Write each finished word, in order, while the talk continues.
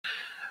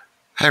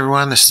Hi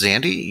everyone, this is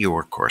Andy,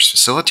 your course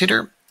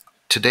facilitator.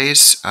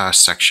 Today's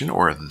section,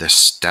 or this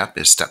step,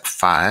 is step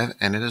 5,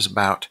 and it is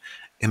about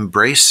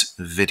embrace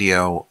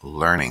video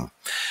learning.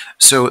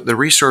 So the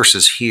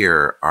resources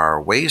here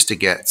are ways to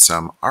get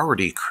some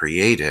already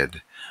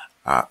created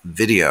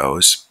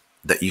videos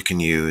that you can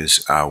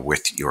use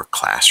with your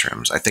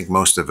classrooms. I think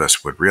most of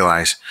us would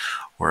realize,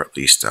 or at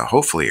least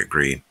hopefully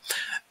agree,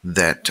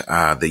 that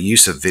the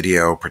use of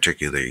video,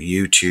 particularly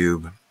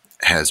YouTube,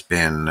 has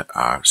been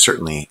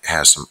certainly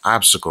has some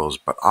obstacles,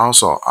 but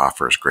also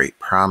offers great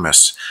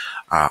promise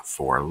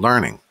for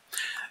learning.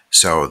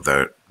 So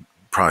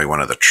probably one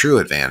of the true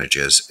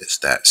advantages is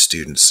that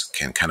students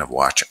can kind of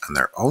watch on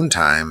their own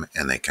time,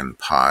 and they can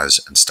pause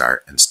and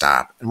start and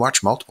stop and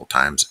watch multiple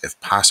times if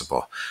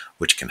possible,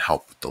 which can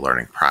help with the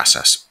learning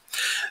process.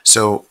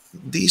 So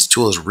these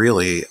tools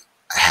really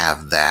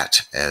have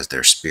that as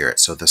their spirit.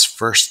 So this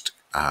first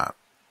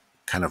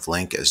kind of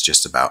link is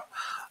just about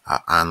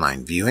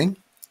online viewing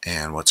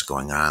and what's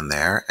going on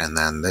there. And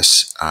then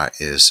this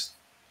is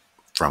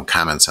from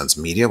Common Sense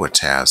Media, which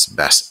has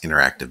best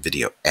interactive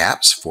video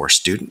apps for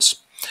students.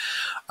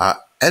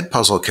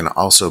 Edpuzzle can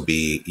also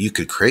be, you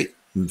could create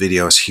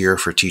videos here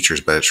for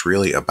teachers, but it's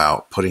really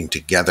about putting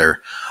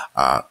together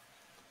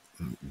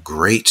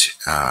great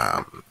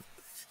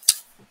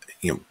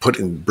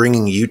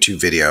bringing YouTube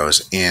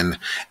videos in,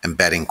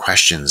 embedding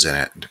questions in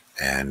it,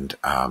 and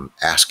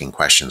asking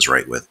questions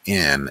right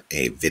within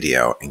a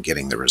video and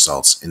getting the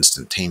results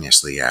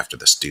instantaneously after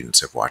the students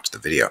have watched the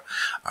video.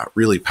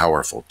 Really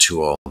powerful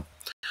tool.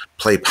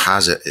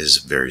 PlayPosit is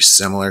very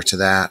similar to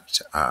that.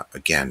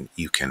 Again,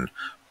 you can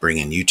bring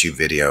in YouTube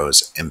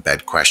videos,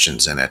 embed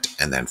questions in it,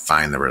 and then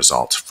find the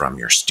results from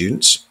your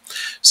students.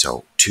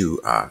 So two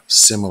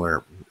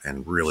similar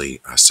and really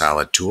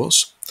solid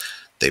tools.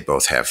 They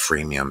both have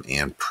freemium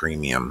and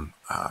premium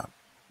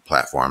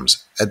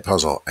platforms.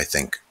 Edpuzzle, I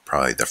think,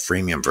 probably the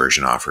freemium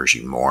version offers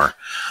you more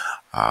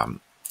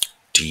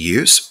to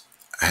use.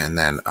 And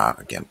then,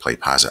 again,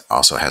 PlayPosit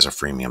also has a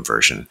freemium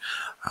version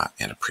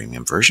and a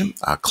premium version.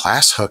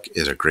 ClassHook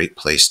is a great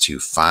place to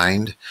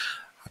find.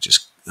 I'll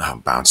just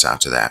bounce out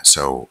to that.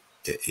 So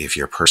if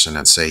you're a person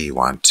and say you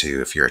want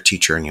to, if you're a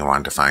teacher and you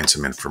want to find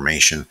some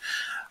information,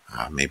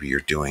 maybe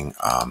you're doing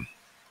a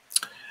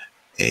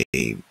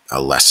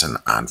lesson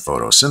on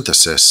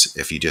photosynthesis.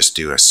 If you just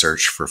do a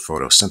search for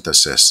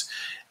photosynthesis,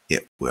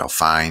 it will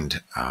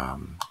find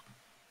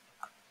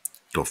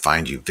it'll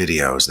find you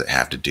videos that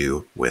have to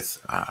do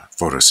with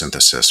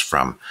photosynthesis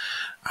from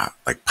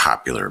like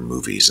popular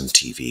movies and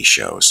TV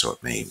shows. So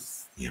it may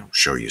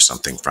show you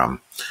something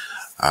from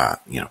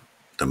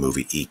the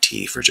movie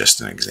E.T. for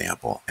just an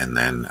example, and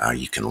then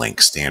you can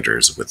link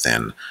standards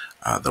within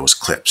those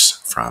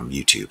clips from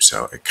YouTube.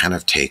 So it kind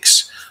of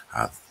takes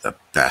the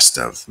best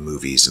of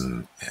movies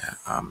and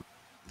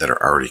that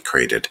are already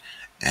created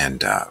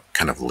and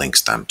kind of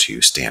links them to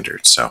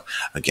standards. So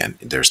again,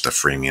 there's the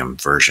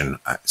freemium version.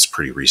 It's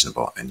pretty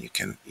reasonable, and you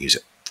can use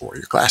it for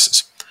your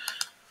classes.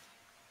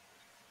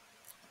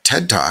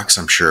 TED Talks,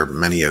 I'm sure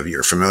many of you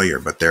are familiar,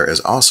 but there is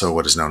also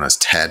what is known as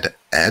TED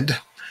Ed.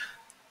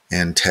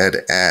 And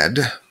TED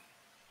Ed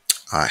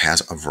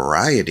has a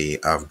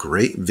variety of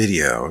great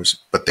videos,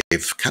 but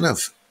they've kind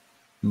of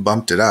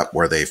bumped it up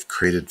where they've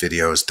created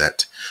videos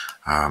that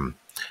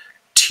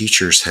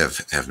teachers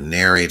have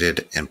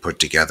narrated and put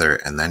together,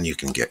 and then you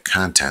can get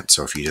content.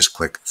 So if you just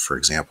click, for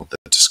example, the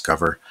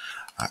Discover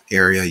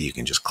area, you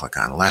can just click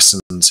on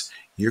Lessons.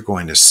 You're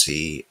going to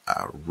see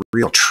a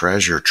real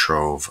treasure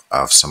trove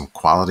of some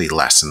quality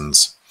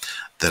lessons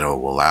that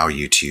will allow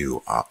you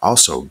to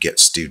also get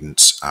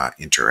students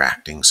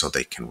interacting, so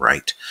they can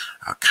write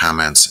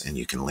comments, and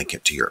you can link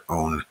it to your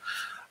own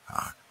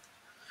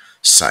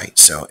site.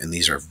 So, and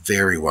these are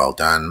very well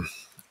done.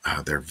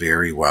 They're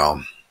very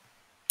well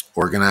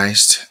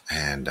organized,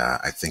 and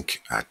I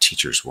think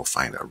teachers will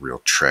find a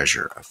real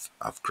treasure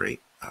of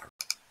great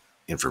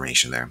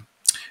information there.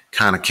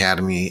 Khan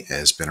Academy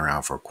has been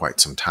around for quite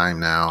some time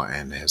now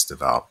and has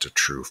developed a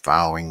true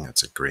following.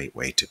 It's a great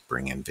way to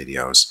bring in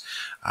videos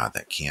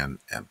that can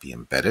be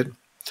embedded.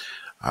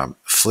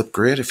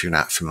 Flipgrid, if you're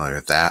not familiar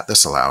with that,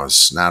 this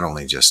allows not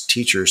only just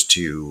teachers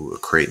to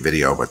create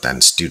video, but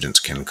then students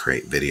can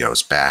create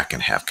videos back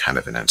and have kind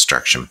of an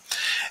instruction.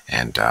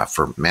 And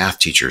for math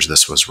teachers,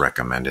 this was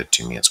recommended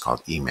to me. It's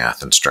called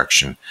eMath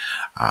Instruction,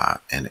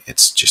 and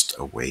it's just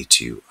a way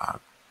to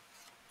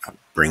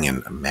bring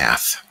in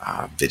math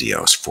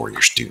videos for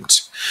your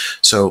students.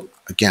 So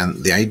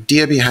again, the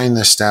idea behind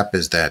this step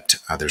is that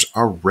there's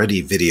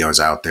already videos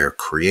out there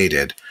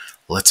created.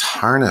 Let's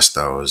harness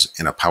those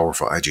in a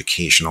powerful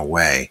educational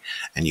way,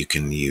 and you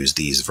can use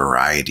these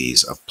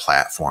varieties of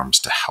platforms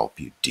to help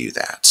you do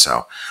that.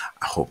 So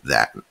I hope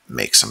that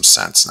makes some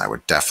sense, and I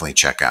would definitely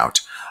check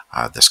out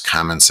this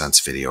Common Sense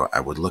video. I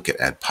would look at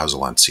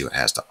Edpuzzle and see what it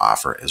has to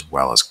offer, as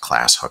well as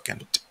ClassHook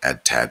and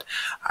EdTED,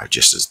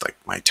 just as like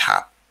my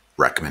top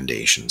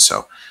recommendation.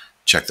 So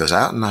check those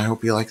out, and I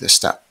hope you like this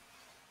step.